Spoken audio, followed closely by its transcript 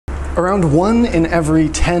Around 1 in every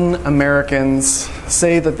 10 Americans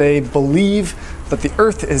say that they believe that the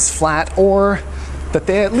Earth is flat, or that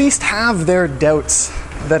they at least have their doubts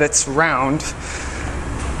that it's round.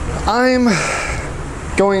 I'm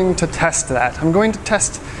going to test that. I'm going to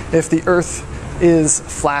test if the Earth is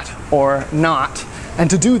flat or not. And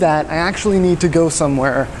to do that, I actually need to go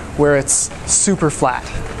somewhere where it's super flat.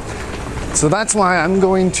 So that's why I'm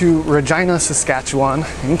going to Regina, Saskatchewan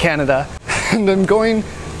in Canada, and I'm going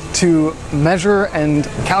to measure and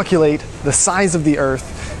calculate the size of the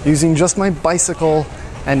Earth using just my bicycle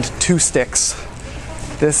and 2 sticks.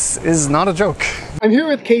 This is not a joke. I'm here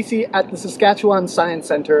with Casey at the Saskatchewan Science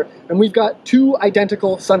Center, and we've got 2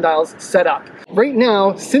 identical sundials set up. Right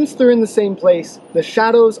now, since they're in the same place, the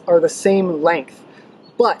shadows are the same length.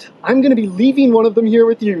 But I'm going to be leaving one of them here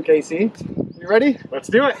with you, Casey. You ready? Let's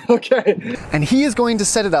do it. Okay. And he is going to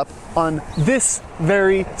set it up on this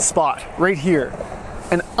very spot, right here.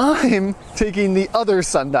 And I'm taking the other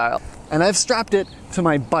sundial, and I've strapped it to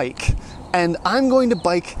my bike. And I'm going to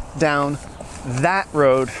bike down that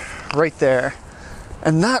road right there.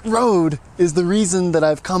 And that road is the reason that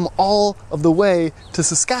I've come all of the way to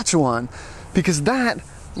Saskatchewan, because that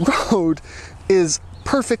road is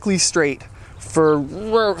perfectly straight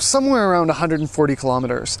for somewhere around 140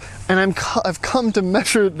 kilometers. And I've come to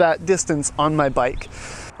measure that distance on my bike.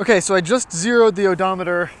 Okay, so I just zeroed the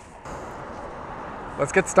odometer.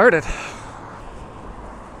 Let's get started.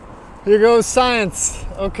 Here goes science.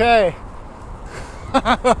 Okay.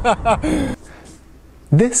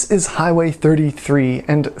 This is Highway 33,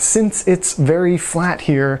 and since it's very flat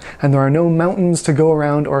here and there are no mountains to go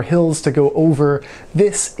around or hills to go over,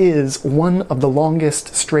 this is one of the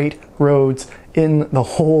longest straight roads in the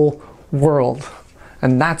whole world.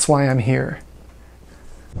 And that's why I'm here.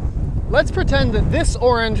 Let's pretend that this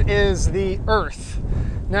orange is the Earth.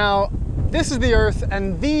 Now, this is the Earth,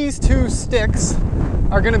 and these 2 sticks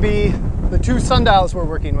are going to be the 2 sundials we're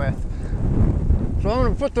working with. So I'm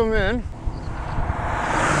going to put them in.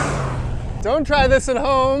 Don't try this at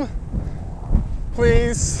home,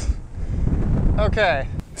 please. Okay.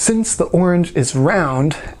 Since the orange is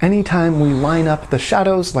round, anytime we line up the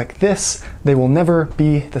shadows like this, they will never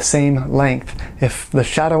be the same length. If the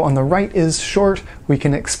shadow on the right is short, we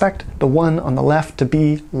can expect the one on the left to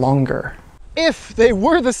be longer. If they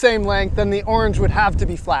were the same length, then the orange would have to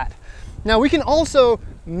be flat. Now we can also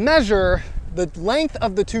measure the length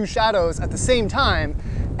of the 2 shadows at the same time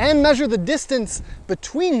and measure the distance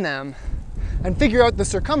between them and figure out the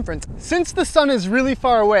circumference. Since the sun is really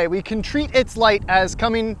far away, we can treat its light as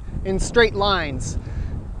coming in straight lines.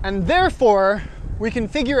 And therefore, we can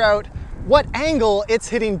figure out what angle it's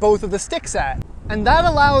hitting both of the sticks at. And that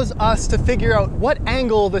allows us to figure out what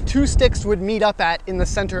angle the 2 sticks would meet up at in the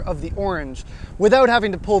center of the orange without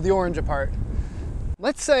having to pull the orange apart.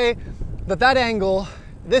 Let's say that that angle,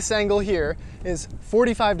 this angle here, is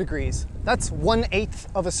 45 degrees. That's 1/8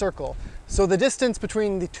 of a circle. So the distance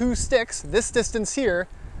between the 2 sticks, this distance here,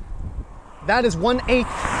 that is 1/8.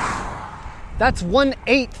 That's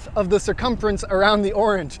 1/8 of the circumference around the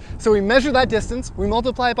orange. So we measure that distance, we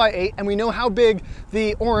multiply it by 8, and we know how big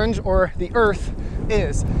the orange, or the Earth,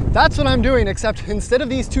 is. That's what I'm doing, except instead of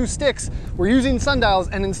these 2 sticks, we're using sundials,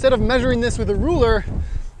 and instead of measuring this with a ruler,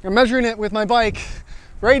 I'm measuring it with my bike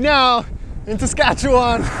right now in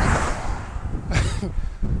Saskatchewan.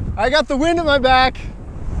 I got the wind at my back,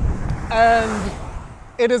 and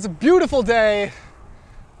it is a beautiful day.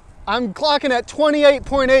 I'm clocking at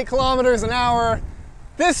 28.8 kilometers an hour.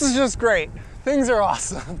 This is just great. Things are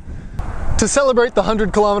awesome. To celebrate the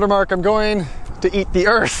 100-kilometer mark, I'm going to eat the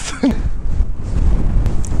Earth.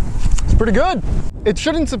 It's pretty good. It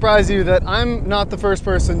shouldn't surprise you that I'm not the first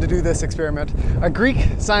person to do this experiment. A Greek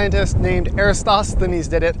scientist named Eratosthenes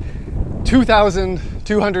did it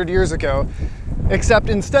 2,200 years ago. Except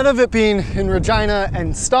instead of it being in Regina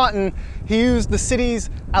and Staunton, he used the cities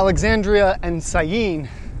Alexandria and Syene.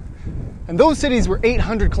 And those cities were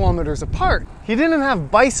 800 kilometers apart. He didn't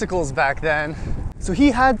have bicycles back then, so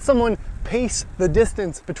he had someone pace the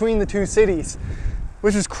distance between the 2 cities,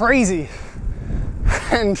 which is crazy.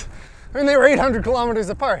 And they were 800 kilometers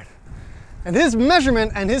apart. And his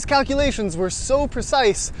measurement and his calculations were so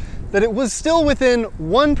precise that it was still within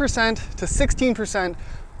 1% to 16%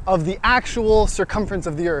 of the actual circumference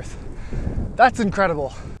of the Earth. That's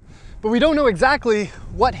incredible. But we don't know exactly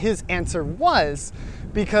what his answer was,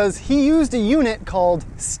 because he used a unit called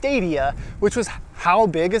stadia, which was how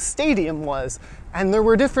big a stadium was. And there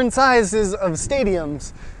were different sizes of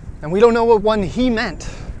stadiums, and we don't know what one he meant.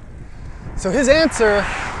 So his answer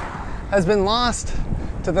has been lost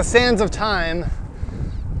to the sands of time,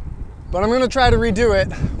 but I'm gonna try to redo it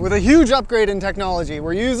with a huge upgrade in technology.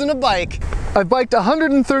 We're using a bike. I've biked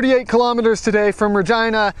 138 kilometers today from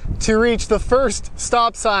Regina to reach the first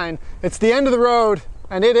stop sign. It's the end of the road,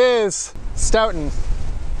 and it is Stoughton.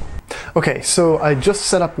 Okay, so I just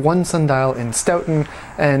set up one sundial in Stoughton,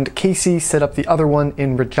 and Casey set up the other one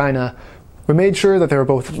in Regina. We made sure that they were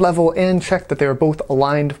both level and checked that they were both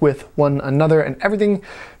aligned with one another, and everything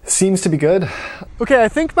seems to be good. Okay, I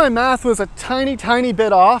think my math was a tiny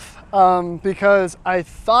bit off because I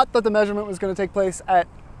thought that the measurement was going to take place at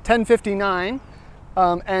 10:59,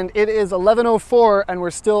 and it is 11:04, and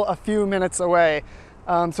we're still a few minutes away.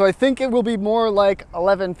 So I think it will be more like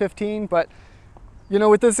 11:15, but you know,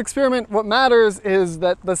 with this experiment, what matters is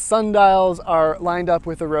that the sundials are lined up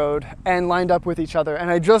with the road and lined up with each other. And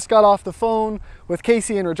I just got off the phone with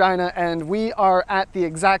Casey in Regina, and we are at the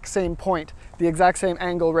exact same point, the exact same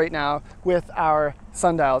angle right now with our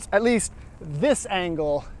sundials. At least this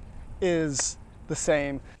angle is the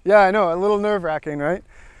same. Yeah, I know, a little nerve-wracking, right?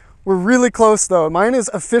 We're really close though. Mine is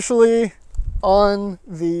officially on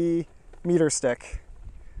the meter stick.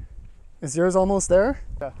 Is yours almost there?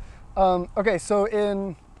 Yeah. Okay, so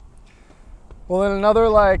in another,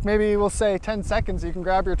 like, maybe we'll say 10 seconds, you can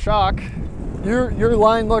grab your chalk. Your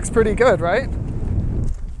line looks pretty good, right?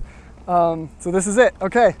 So this is it,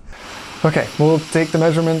 okay. Okay, we'll take the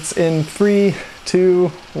measurements in 3, 2,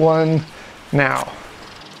 1, now.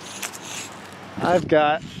 I've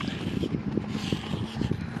got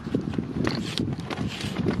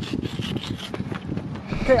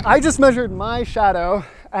okay, I just measured my shadow,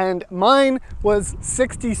 and mine was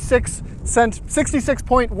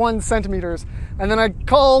 66.1 centimeters. And then I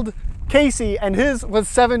called Casey, and his was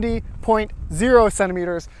 70.0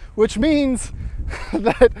 centimeters, which means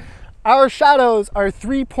that our shadows are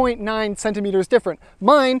 3.9 centimeters different.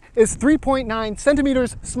 Mine is 3.9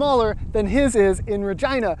 centimeters smaller than his is in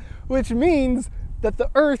Regina, which means that the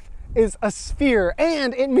Earth is a sphere,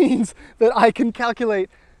 and it means that I can calculate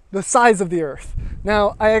the size of the Earth.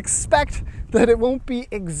 Now, I expect that it won't be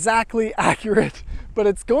exactly accurate, but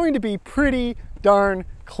it's going to be pretty darn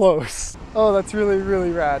close. Oh, that's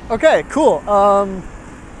really rad. Okay, cool. I'm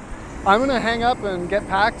gonna hang up and get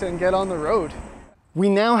packed and get on the road. We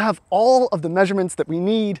now have all of the measurements that we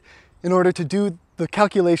need in order to do the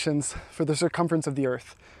calculations for the circumference of the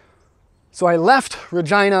Earth. So I left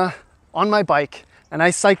Regina on my bike and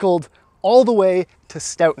I cycled all the way to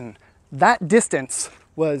Stoughton. That distance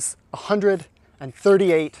was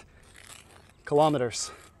 138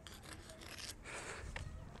 kilometers.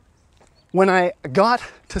 When I got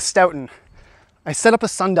to Stoughton, I set up a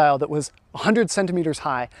sundial that was 100 centimeters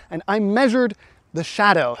high, and I measured the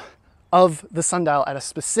shadow of the sundial at a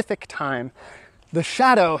specific time. The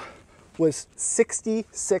shadow was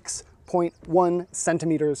 66.1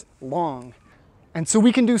 centimeters long. And so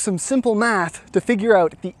we can do some simple math to figure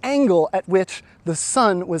out the angle at which the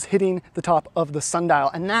sun was hitting the top of the sundial.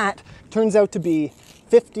 And that turns out to be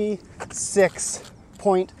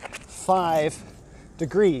 56.5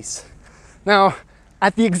 degrees. Now,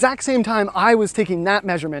 at the exact same time I was taking that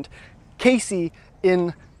measurement, Casey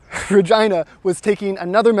in Regina was taking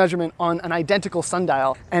another measurement on an identical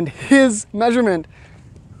sundial, and his measurement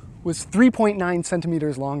was 3.9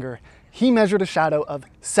 centimeters longer. He measured a shadow of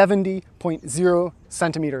 70.0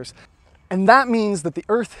 centimeters. And that means that the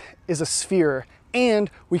Earth is a sphere,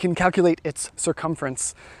 and we can calculate its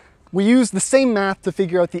circumference. We used the same math to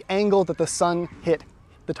figure out the angle that the sun hit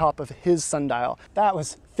the top of his sundial. That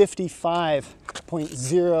was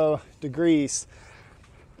 55.0 degrees.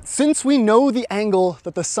 Since we know the angle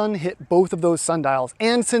that the sun hit both of those sundials,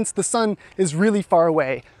 and since the sun is really far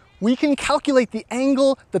away, we can calculate the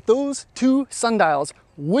angle that those two sundials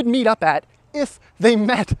would meet up at if they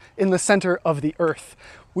met in the center of the Earth.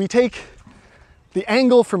 We take the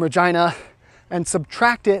angle from Regina and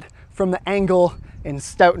subtract it from the angle in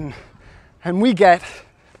Stoughton, and we get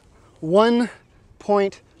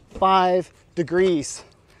 1.5 degrees.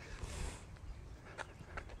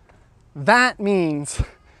 That means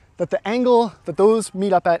that the angle that those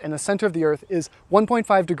meet up at in the center of the Earth is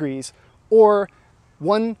 1.5 degrees, or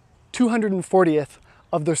 1/240th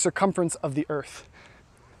of the circumference of the Earth.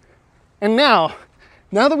 And now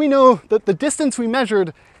that we know that the distance we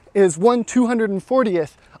measured is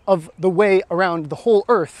 1/240th of the way around the whole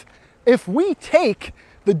Earth, if we take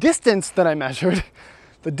the distance that I measured,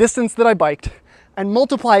 the distance that I biked, and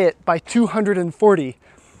multiply it by 240,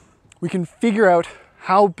 we can figure out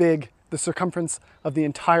how big the circumference of the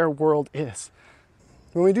entire world is.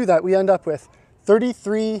 When we do that, we end up with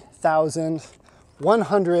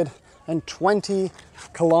 33,120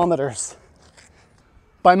 kilometers.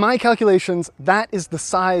 By my calculations, that is the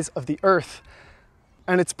size of the Earth.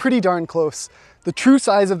 and it's pretty darn close. The true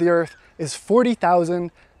size of the Earth is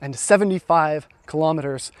 40,075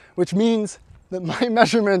 kilometers, which means that my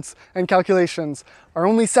measurements and calculations are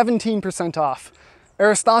only 17% off.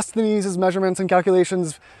 Eratosthenes' measurements and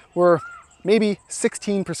calculations were maybe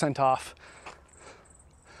 16% off.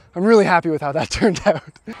 I'm really happy with how that turned out.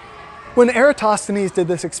 When Eratosthenes did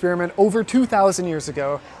this experiment over 2,000 years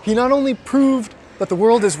ago, he not only proved that the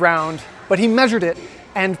world is round, but he measured it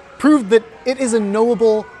and proved that it is a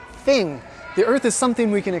knowable thing. The Earth is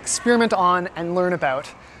something we can experiment on and learn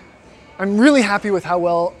about. I'm really happy with how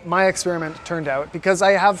well my experiment turned out because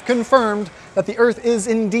I have confirmed that the Earth is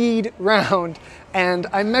indeed round, and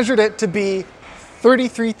I measured it to be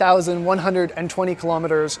 33,120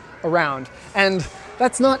 kilometers around. And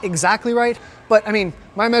that's not exactly right, but I mean,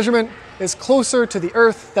 my measurement is closer to the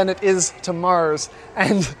Earth than it is to Mars,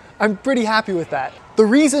 and I'm pretty happy with that. The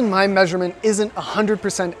reason my measurement isn't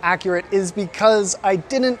 100% accurate is because I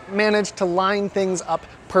didn't manage to line things up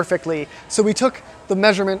perfectly. So we took the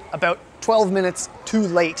measurement about 12 minutes too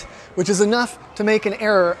late, which is enough to make an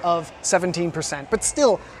error of 17%. But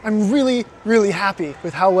still, I'm really, really happy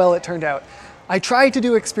with how well it turned out. I tried to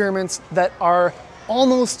do experiments that are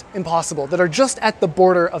almost impossible, that are just at the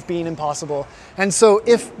border of being impossible. And so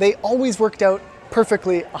if they always worked out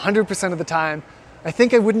perfectly 100% of the time, I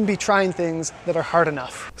think I wouldn't be trying things that are hard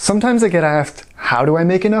enough. Sometimes I get asked, how do I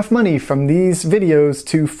make enough money from these videos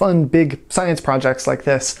to fund big science projects like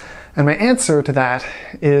this? And my answer to that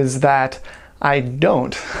is that I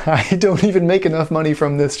don't. I don't even make enough money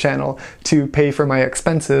from this channel to pay for my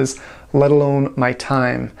expenses, let alone my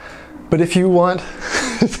time. But if you want,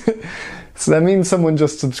 so that means someone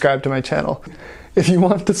just subscribed to my channel. If you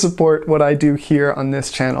want to support what I do here on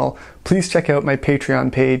this channel, please check out my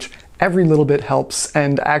Patreon page. Every little bit helps,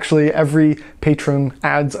 and actually every patron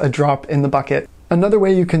adds a drop in the bucket. Another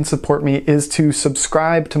way you can support me is to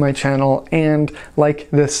subscribe to my channel and like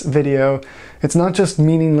this video. It's not just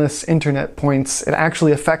meaningless internet points, it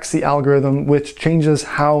actually affects the algorithm, which changes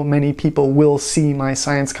how many people will see my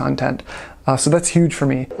science content. So that's huge for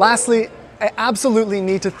me. Lastly, I absolutely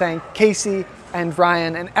need to thank Casey and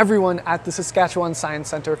Ryan and everyone at the Saskatchewan Science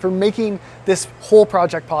Centre for making this whole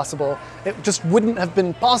project possible. It just wouldn't have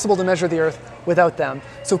been possible to measure the Earth without them.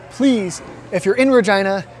 So please, if you're in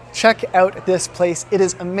Regina, check out this place. It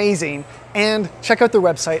is amazing. And check out their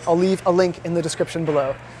website. I'll leave a link in the description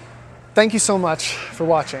below. Thank you so much for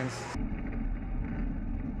watching.